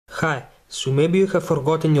Hi, so maybe you have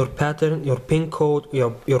forgotten your pattern, your PIN code,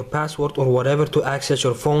 your password or whatever to access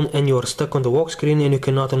your phone and you are stuck on the lock screen and you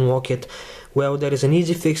cannot unlock it. Well, there is an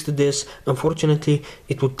easy fix to this. Unfortunately,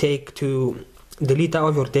 it would take to delete all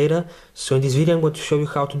of your data. So in this video I'm going to show you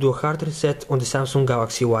how to do a hard reset on the Samsung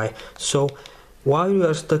Galaxy Y. So while you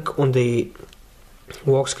are stuck on the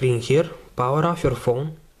lock screen here, power off your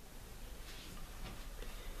phone.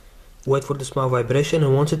 Wait for the small vibration,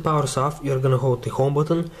 and once it powers off, you're gonna hold the home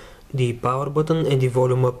button, the power button and the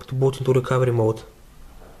volume up to boot into recovery mode.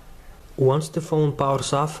 Once the phone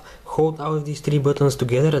powers off, hold all of these three buttons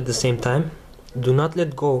together at the same time. Do not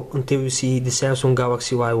let go until you see the Samsung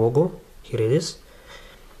Galaxy Y logo. Here it is.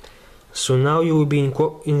 So now you will be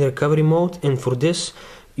in recovery mode, and for this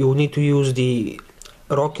you will need to use the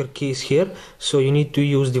rocker keys here. So you need to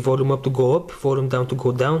use the volume up to go up, volume down to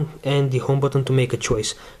go down, and the home button to make a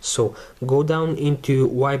choice. So go down into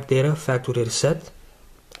wipe data factory reset,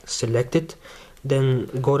 select it, then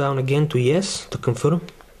go down again to yes to confirm,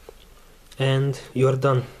 and you are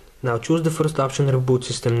done. Now choose the first option, reboot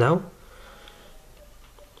system now.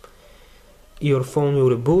 Your phone will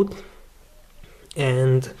reboot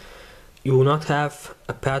and you will not have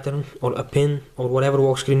a pattern or a pin or whatever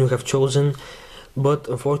lock screen you have chosen. But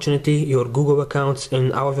unfortunately your Google accounts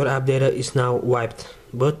and all of your app data is now wiped,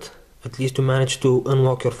 but at least you managed to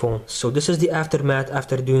unlock your phone. So this is the aftermath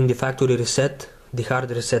after doing the factory reset, the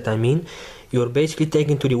hard reset I mean. You're basically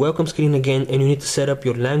taken to the welcome screen again, and you need to set up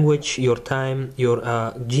your language, your time, your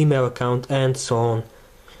Gmail account and so on.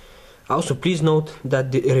 Also please note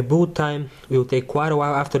that the reboot time will take quite a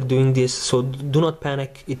while after doing this, so do not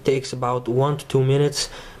panic. It takes about 1 to 2 minutes,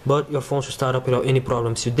 but your phone should start up without any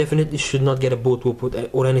problems. You definitely should not get a boot whoop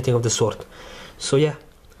or anything of the sort. So yeah,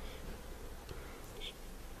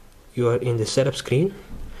 you are in the setup screen,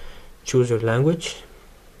 choose your language,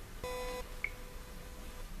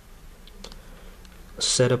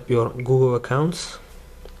 set up your Google accounts,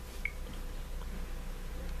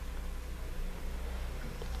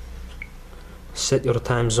 set your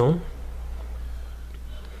time zone,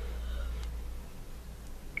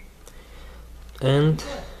 and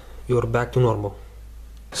you're back to normal.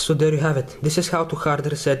 So there you have it. This is how to hard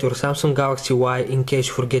reset your Samsung Galaxy Y in case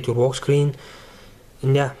you forget your lock screen.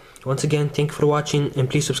 And yeah, once again, thank you for watching, and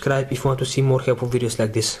please subscribe if you want to see more helpful videos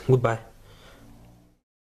like this. Goodbye.